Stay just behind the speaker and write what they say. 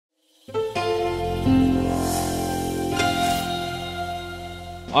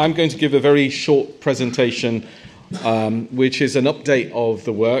I'm going to give a very short presentation, which is an update of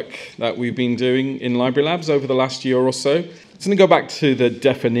the work that we've been doing in Library Labs over the last year or so. It's going to go back to the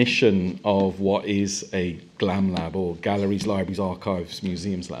definition of what is a GLAM lab, or Galleries, Libraries, Archives,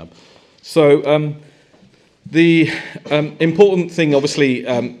 Museums lab. So the important thing, obviously,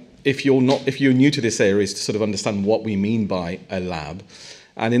 if you're new to this area, is to sort of understand what we mean by a lab.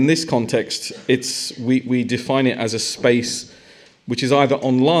 And in this context, we define it as a space which is either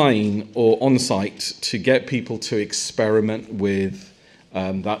online or on-site to get people to experiment with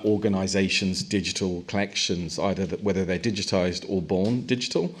that organization's digital collections, either whether they're digitized or born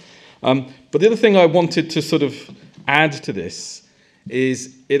digital. But the other thing I wanted to sort of add to this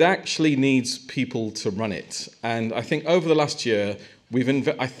is it actually needs people to run it. And I think over the last year, we've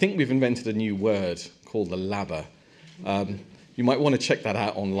invented a new word called the labber. You might want to check that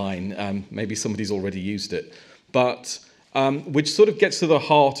out online. Maybe somebody's already used it. But which sort of gets to the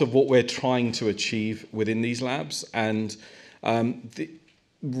heart of what we're trying to achieve within these labs. And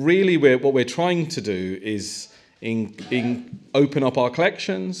really what we're trying to do is open up our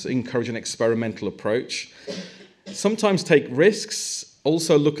collections, encourage an experimental approach, sometimes take risks,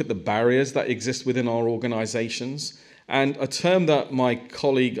 also look at the barriers that exist within our organizations. And a term that my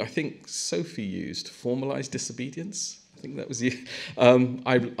colleague, I think Sophie used, formalized disobedience. I think that was you.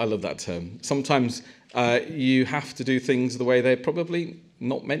 I love that term. Sometimes you have to do things the way they're probably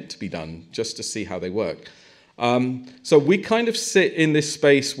not meant to be done, just to see how they work. So we kind of sit in this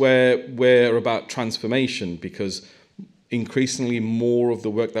space where we're about transformation, because increasingly more of the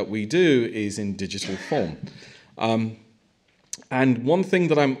work that we do is in digital form. And one thing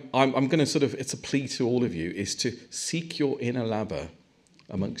that I'm going to sort of, it's a plea to all of you, is to seek your inner labber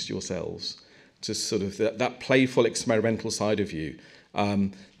amongst yourselves, to sort of that playful experimental side of you.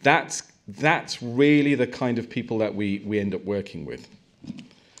 That's really the kind of people that we end up working with.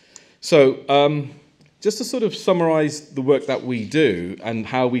 So just to sort of summarize the work that we do and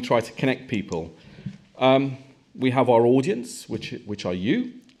how we try to connect people, we have our audience, which are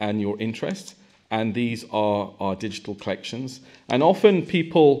you and your interests. And these are our digital collections. And often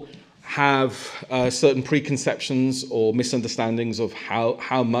people have certain preconceptions or misunderstandings of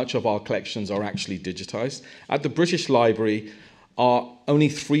how much of our collections are actually digitized. At the British Library, only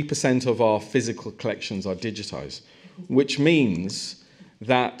 3% of our physical collections are digitized, which means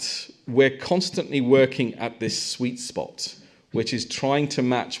that we're constantly working at this sweet spot, which is trying to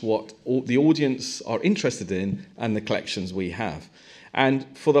match what the audience are interested in and the collections we have. And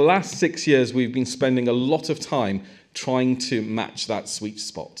for the last 6 years, we've been spending a lot of time trying to match that sweet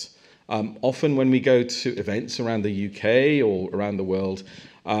spot. Often when we go to events around the UK or around the world,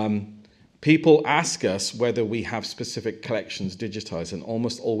 people ask us whether we have specific collections digitized, and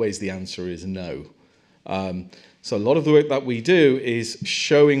almost always the answer is no. So a lot of the work that we do is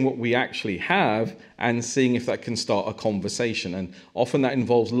showing what we actually have and seeing if that can start a conversation. And often that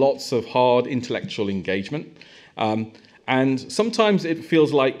involves lots of hard intellectual engagement. And sometimes it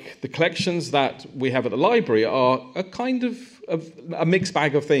feels like the collections that we have at the library are a kind of a mixed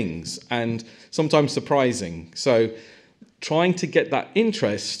bag of things, and sometimes surprising. So trying to get that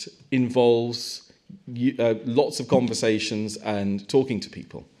interest involves lots of conversations and talking to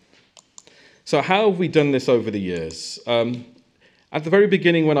people. So how have we done this over the years? At the very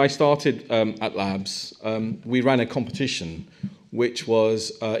beginning, when I started at Labs, we ran a competition which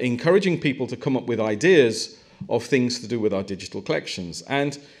was encouraging people to come up with ideas of things to do with our digital collections.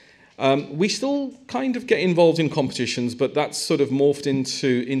 And we still kind of get involved in competitions, but that's sort of morphed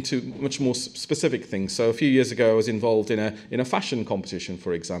into much more specific things. So a few years ago, I was involved in a fashion competition,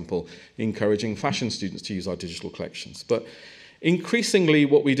 for example, encouraging fashion students to use our digital collections. But increasingly,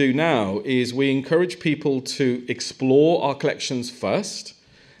 what we do now is we encourage people to explore our collections first,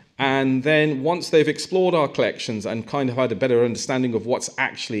 and then once they've explored our collections and kind of had a better understanding of what's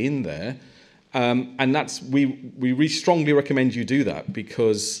actually in there, and we really strongly recommend you do that,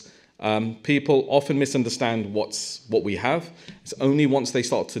 because people often misunderstand what we have. It's only once they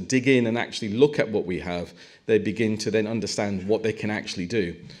start to dig in and actually look at what we have, they begin to then understand what they can actually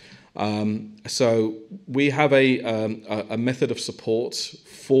do. So we have a method of support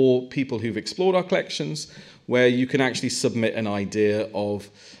for people who've explored our collections, where you can actually submit an idea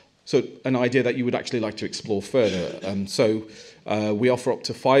that you would actually like to explore further. So we offer up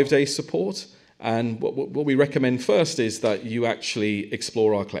to 5-day support. And what we recommend first is that you actually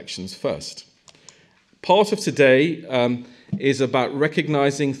explore our collections first. Part of today is about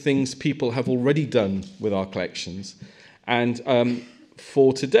recognizing things people have already done with our collections. And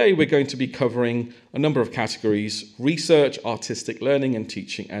for today, we're going to be covering a number of categories: research, artistic learning and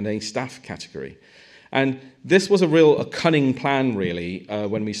teaching, and a staff category. And this was a cunning plan, really,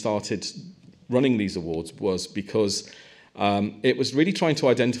 when we started running these awards, was because it was really trying to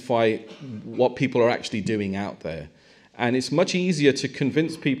identify what people are actually doing out there. And it's much easier to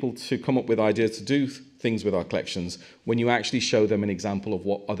convince people to come up with ideas to do things with our collections when you actually show them an example of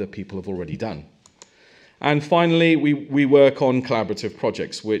what other people have already done. And finally, we work on collaborative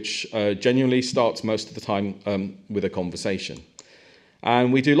projects, which genuinely starts most of the time with a conversation.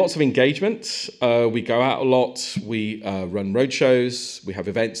 And we do lots of engagement. We go out a lot. We run roadshows. We have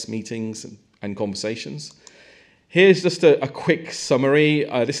events, meetings, and conversations. Here's just a quick summary.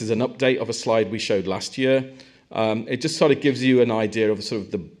 This is an update of a slide we showed last year. It just sort of gives you an idea of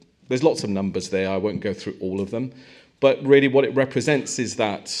sort of there's lots of numbers there. I won't go through all of them. But really what it represents is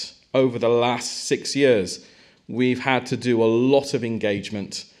that over the last 6 years, we've had to do a lot of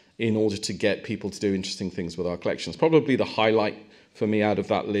engagement in order to get people to do interesting things with our collections. Probably the highlight for me out of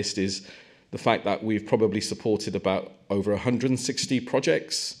that list is the fact that we've probably supported about over 160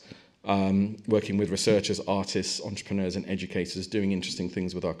 projects, working with researchers, artists, entrepreneurs, and educators doing interesting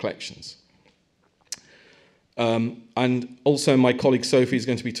things with our collections. And also my colleague Sophie is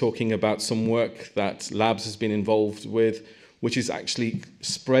going to be talking about some work that Labs has been involved with, which is actually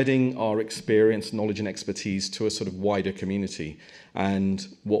spreading our experience, knowledge, and expertise to a sort of wider community. And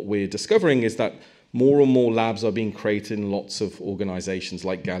what we're discovering is that more and more labs are being created in lots of organizations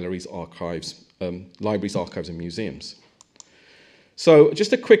like galleries, archives, libraries, archives, and museums. So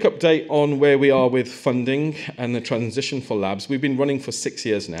just a quick update on where we are with funding and the transition for labs. We've been running for 6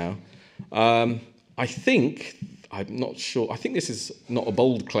 years now. I'm not sure, I think this is not a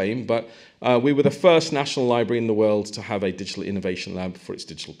bold claim, but we were the first national library in the world to have a digital innovation lab for its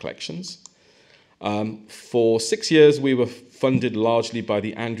digital collections. For 6 years, we were funded largely by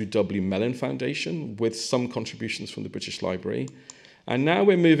the Andrew W. Mellon Foundation, with some contributions from the British Library. And now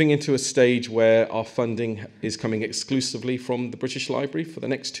we're moving into a stage where our funding is coming exclusively from the British Library for the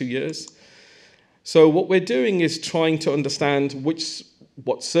next 2 years. So what we're doing is trying to understand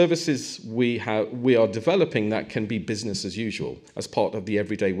what services we are developing that can be business as usual as part of the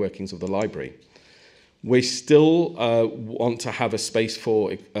everyday workings of the library. We still want to have a space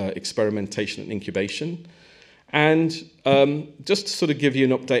for experimentation and incubation. And just to sort of give you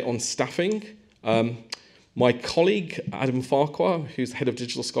an update on staffing, my colleague, Adam Farquhar, who's head of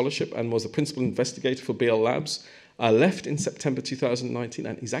digital scholarship and was the principal investigator for BL Labs, left in September 2019,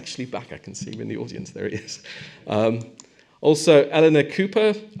 and he's actually back. I can see him in the audience. There he is. Also, Eleanor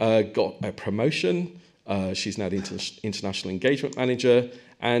Cooper got a promotion. She's now the International Engagement Manager.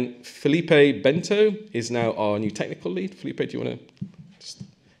 And Felipe Bento is now our new technical lead. Felipe, do you want to?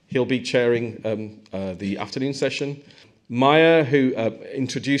 He'll be chairing the afternoon session. Maya, who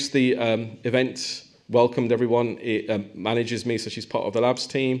introduced the event, welcomed everyone, manages me, so she's part of the labs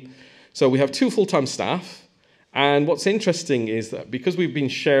team. So we have 2 full-time staff. And what's interesting is that because we've been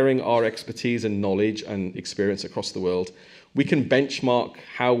sharing our expertise and knowledge and experience across the world, we can benchmark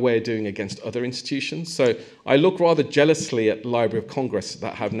how we're doing against other institutions. So I look rather jealously at the Library of Congress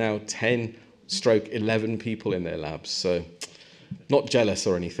that have now 10/11 people in their labs. So not jealous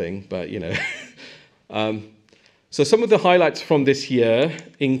or anything, but you know. So some of the highlights from this year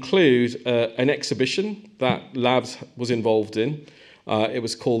include an exhibition that Labs was involved in. It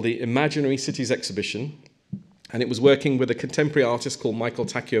was called the Imaginary Cities Exhibition. And it was working with a contemporary artist called Michael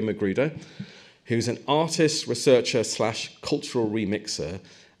Takio Magruder, who's an artist, researcher / cultural remixer.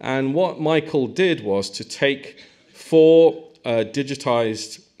 And what Michael did was to take 4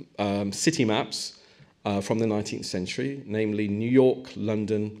 digitized city maps from the 19th century, namely New York,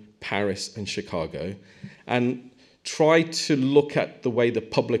 London, Paris, and Chicago, and try to look at the way the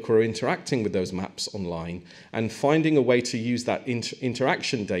public were interacting with those maps online and finding a way to use that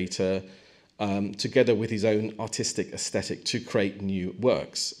interaction data together with his own artistic aesthetic to create new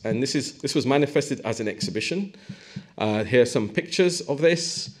works. And this was manifested as an exhibition. Here are some pictures of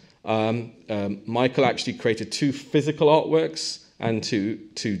this. Michael actually created 2 physical artworks and two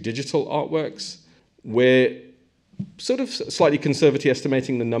digital artworks. We're sort of slightly conservatively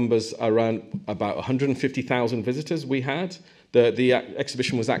estimating the numbers around about 150,000 visitors we had. The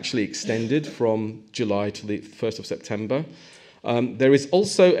exhibition was actually extended from July to the 1st of September. There is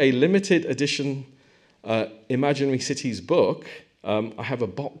also a limited edition Imaginary Cities book. I have a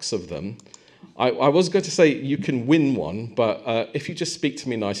box of them. I was going to say you can win one, but if you just speak to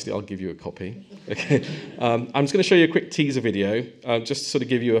me nicely, I'll give you a copy. Okay. I'm just going to show you a quick teaser video, just to sort of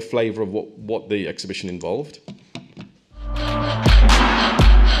give you a flavour of what the exhibition involved.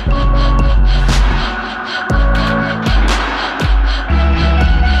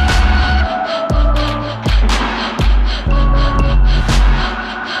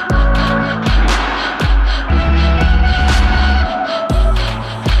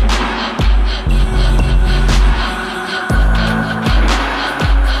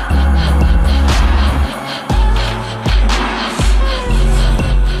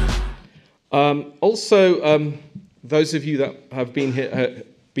 Also, those of you that have been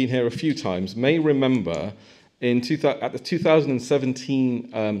here a few times may remember at the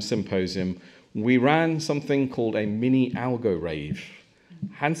 2017 Symposium, we ran something called a mini algo rave.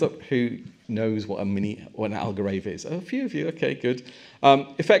 Hands up who knows what an algo rave is. Oh, a few of you, okay, good.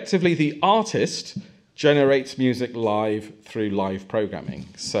 Effectively, the artist generates music live through live programming,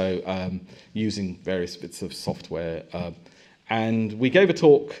 so using various bits of software. And we gave a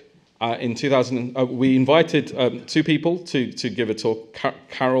talk in 2000. We invited two people to give a talk,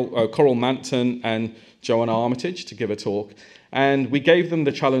 Coral Manton and Joanna Armitage, to give a talk. And we gave them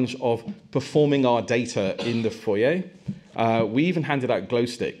the challenge of performing our data in the foyer. We even handed out glow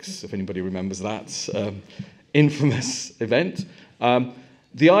sticks, if anybody remembers that infamous event.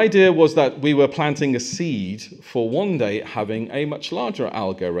 The idea was that we were planting a seed for one day having a much larger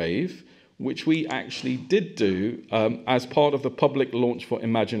algo rave, which we actually did do as part of the public launch for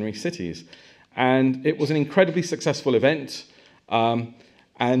Imaginary Cities. And it was an incredibly successful event.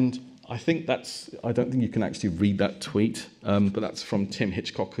 And I think I don't think you can actually read that tweet, but that's from Tim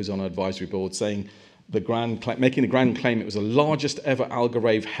Hitchcock, who's on our advisory board, saying making the grand claim it was the largest ever algo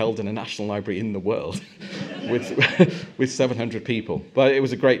rave held in a national library in the world with 700 people. But it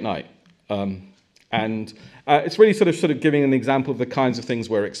was a great night. And it's really sort of giving an example of the kinds of things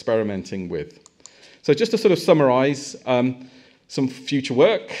we're experimenting with. So just to sort of summarize some future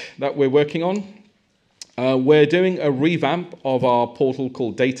work that we're working on. We're doing a revamp of our portal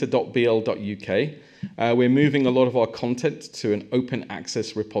called data.bl.uk. We're moving a lot of our content to an open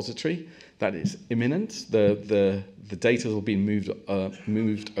access repository. That is imminent. The data will be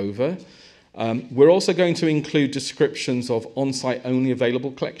moved over. We're also going to include descriptions of on-site only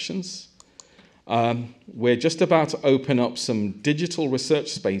available collections. We're just about to open up some digital research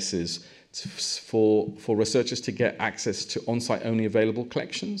spaces for researchers to get access to on-site only available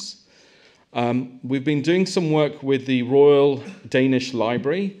collections. We've been doing some work with the Royal Danish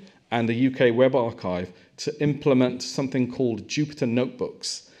Library and the UK Web Archive to implement something called Jupyter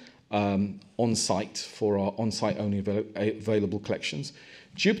Notebooks on site for our on-site only available collections.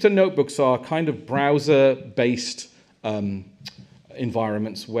 Jupyter Notebooks are kind of browser-based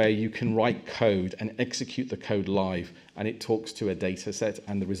environments where you can write code and execute the code live, and it talks to a data set,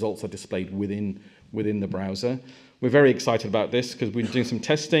 and the results are displayed within the browser. We're very excited about this because we've been doing some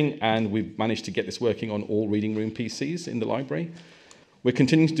testing, and we've managed to get this working on all reading room PCs in the library. We're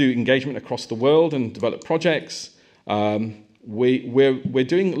continuing to do engagement across the world and develop projects. We're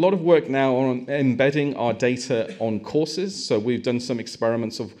doing a lot of work now on embedding our data on courses. So we've done some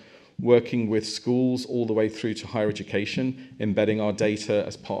experiments of working with schools all the way through to higher education, embedding our data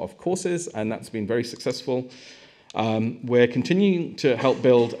as part of courses, and that's been very successful. We're continuing to help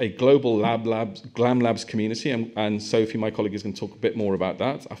build a global GLAM Labs community, and Sophie, my colleague, is going to talk a bit more about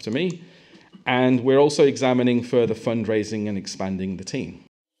that after me. And we're also examining further fundraising and expanding the team.